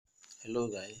Hello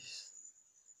guys.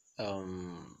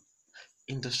 Um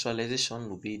Industrialization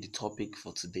will be the topic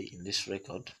for today in this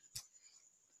record.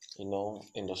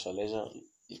 Industrialization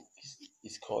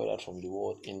is called out from the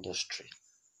word industry.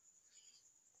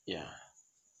 Yeah.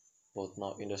 But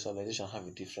now industrialization have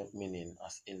a different meaning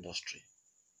as industry.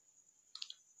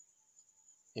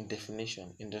 In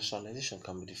definition, industrialization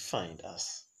can be defined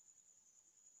as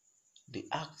the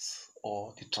act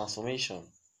or the transformation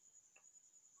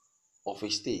of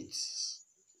a state,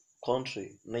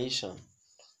 country, nation,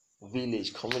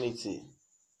 village, community,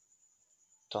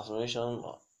 transformation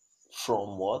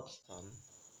from what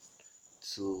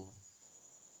to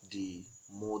the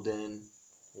modern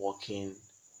working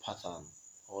pattern,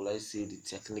 or let's say the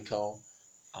technical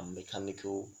and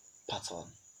mechanical pattern.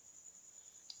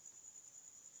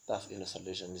 That's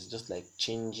industrialization. It's just like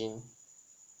changing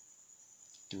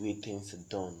the way things are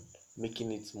done,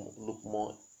 making it look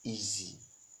more easy.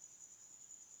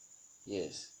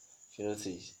 Yes, if you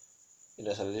notice,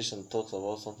 industrialization talks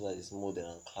about something that is modern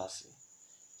and classy.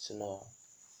 So now,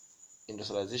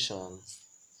 industrialization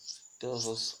tells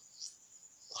us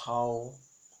how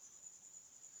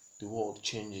the world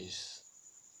changes.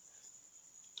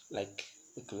 Like,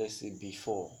 let's say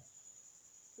before,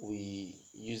 we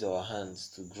use our hands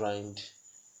to grind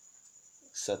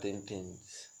certain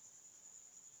things.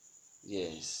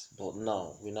 Yes, but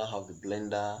now we now have the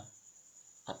blender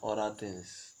and other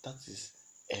things. That is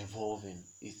evolving.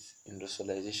 It's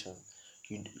industrialization.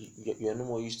 You are no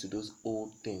more used to those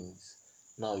old things.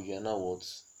 Now you are now what,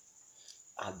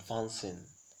 advancing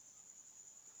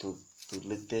to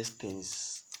latest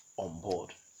things on board.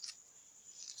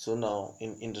 So now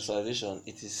in industrialization,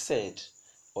 it is said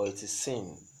or it is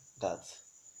seen that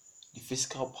the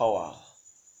physical power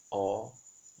or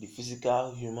the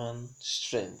physical human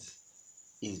strength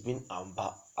is being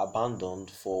abandoned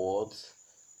for what?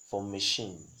 For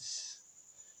machines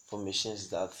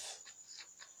that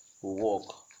will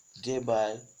work,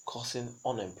 thereby causing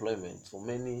unemployment for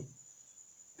many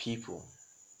people.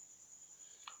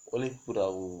 Only people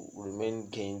that will remain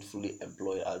gainfully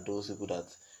employed are those people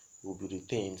that will be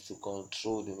retained to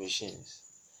control the machines.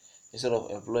 Instead of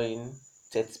employing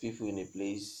 30 people in a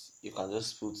place, you can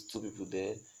just put 2 people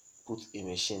there, put a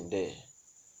machine there,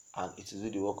 and it will do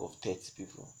the work of 30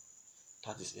 people.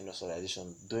 That is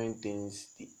industrialization, doing things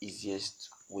the easiest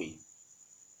way.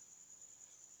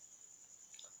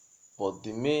 But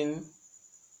the main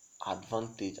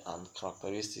advantage and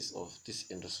characteristics of this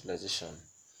industrialization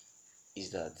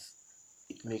is that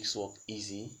it makes work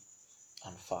easy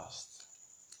and fast.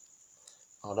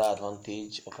 Another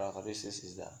advantage or characteristics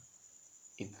is that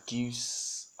it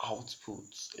gives output,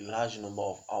 a large number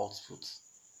of outputs.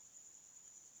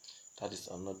 That is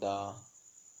another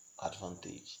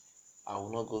advantage. I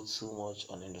will not go too much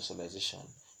on industrialization,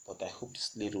 but I hope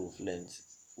this little we've learned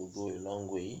will go a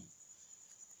long way.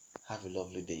 Have a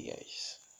lovely day, guys.